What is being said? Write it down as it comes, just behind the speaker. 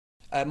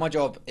My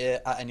job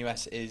at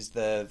NUS is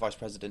the Vice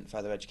President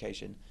Further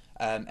Education.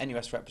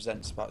 NUS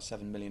represents about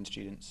 7 million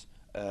students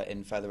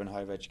in further and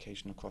higher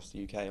education across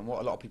the UK, and what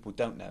a lot of people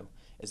don't know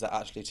is that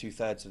actually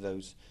two-thirds of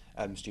those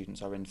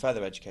students are in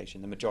further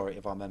education. The majority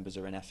of our members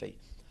are in FE.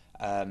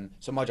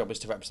 So my job is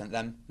to represent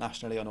them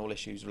nationally on all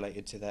issues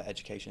related to their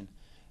education,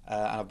 and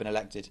I've been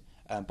elected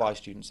by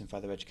students in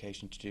further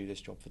education to do this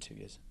job for 2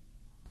 years.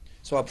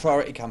 So our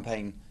priority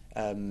campaign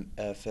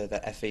for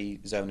the FE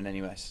zone in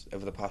NUS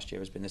over the past year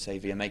has been the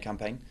Save EMA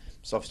campaign.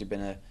 It's obviously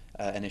been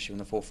an issue in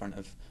the forefront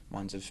of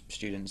minds of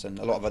students and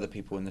a lot of other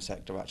people in the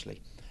sector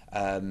actually.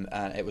 And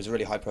it was a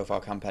really high profile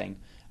campaign,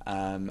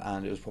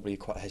 and it was probably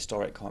quite a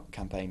historic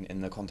campaign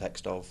in the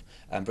context of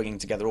bringing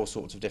together all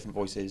sorts of different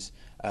voices,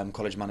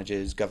 college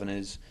managers,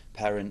 governors,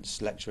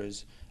 parents,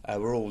 lecturers.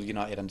 We're all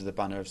united under the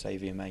banner of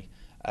Save EMA.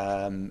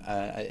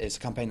 It's a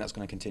campaign that's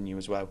going to continue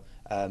as well.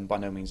 By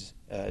no means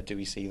do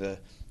we see the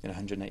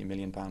 £180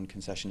 million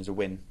concession as a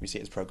win. We see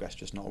it as progress,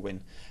 just not a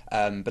win.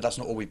 But that's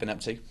not all we've been up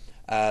to.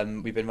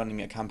 We've been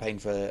running a campaign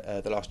for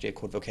the last year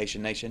called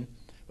Vocation Nation,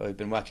 where we've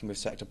been working with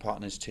sector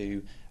partners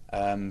to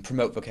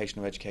promote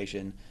vocational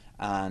education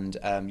and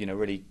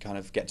really kind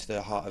of get to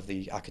the heart of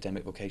the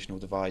academic vocational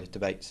divide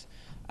debates,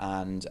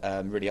 and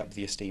really up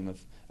the esteem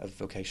of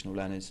vocational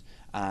learners,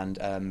 and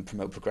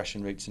promote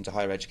progression routes into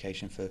higher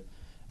education for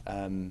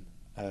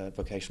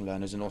vocational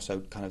learners, and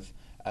also kind of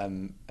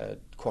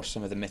quash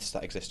some of the myths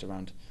that exist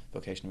around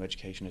vocational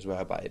education as well,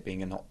 about it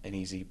being not an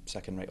easy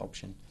second-rate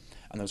option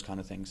and those kind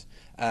of things.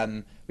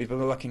 We've been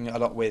working a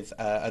lot with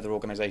other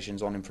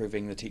organisations on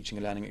improving the teaching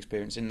and learning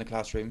experience in the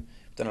classroom.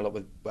 We've done a lot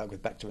with work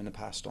with Bector in the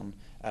past on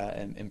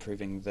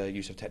improving the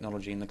use of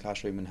technology in the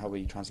classroom and how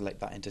we translate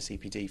that into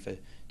CPD for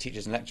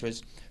teachers and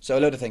lecturers. So a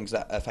load of things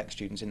that affect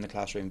students in the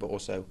classroom, but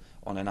also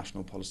on a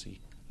national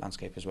policy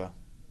landscape as well.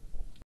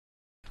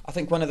 I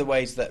think one of the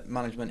ways that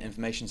management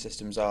information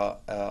systems are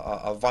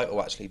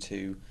vital actually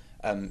to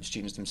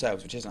students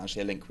themselves, which isn't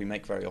actually a link we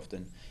make very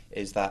often,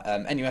 is that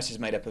NUS is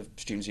made up of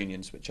students'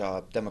 unions, which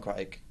are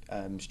democratic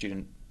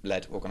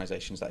student-led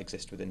organisations that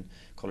exist within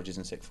colleges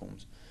and sixth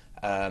forms.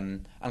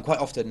 And quite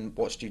often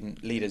what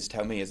student leaders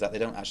tell me is that they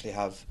don't actually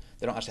have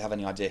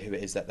any idea who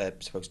it is that they're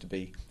supposed to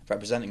be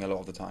representing a lot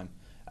of the time.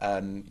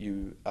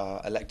 You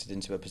are elected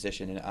into a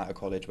position at a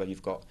college where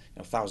you've got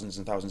thousands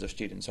and thousands of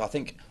students. So I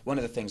think one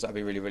of the things that would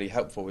be really, really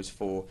helpful is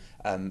for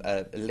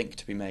a link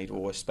to be made,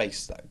 or a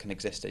space that can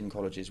exist in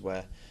colleges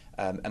where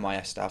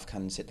MIS staff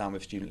can sit down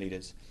with student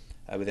leaders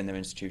within their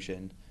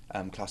institution,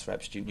 class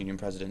reps, student union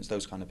presidents,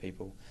 those kind of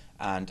people,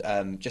 and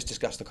just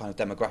discuss the kind of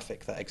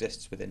demographic that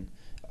exists within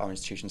our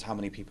institutions. How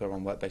many people are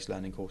on work-based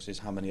learning courses?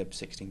 How many are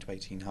 16 to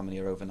 18? How many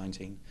are over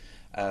 19?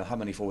 How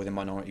many fall within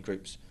minority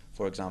groups,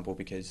 for example,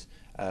 because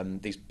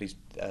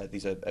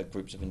these are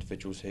groups of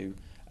individuals who,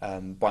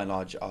 by and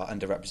large, are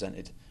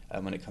underrepresented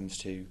when it comes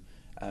to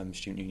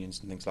student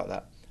unions and things like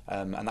that.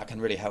 And that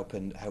can really help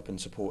and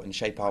support and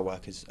shape our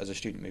work as a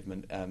student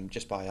movement,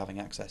 just by having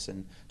access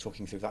and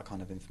talking through that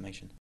kind of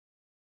information.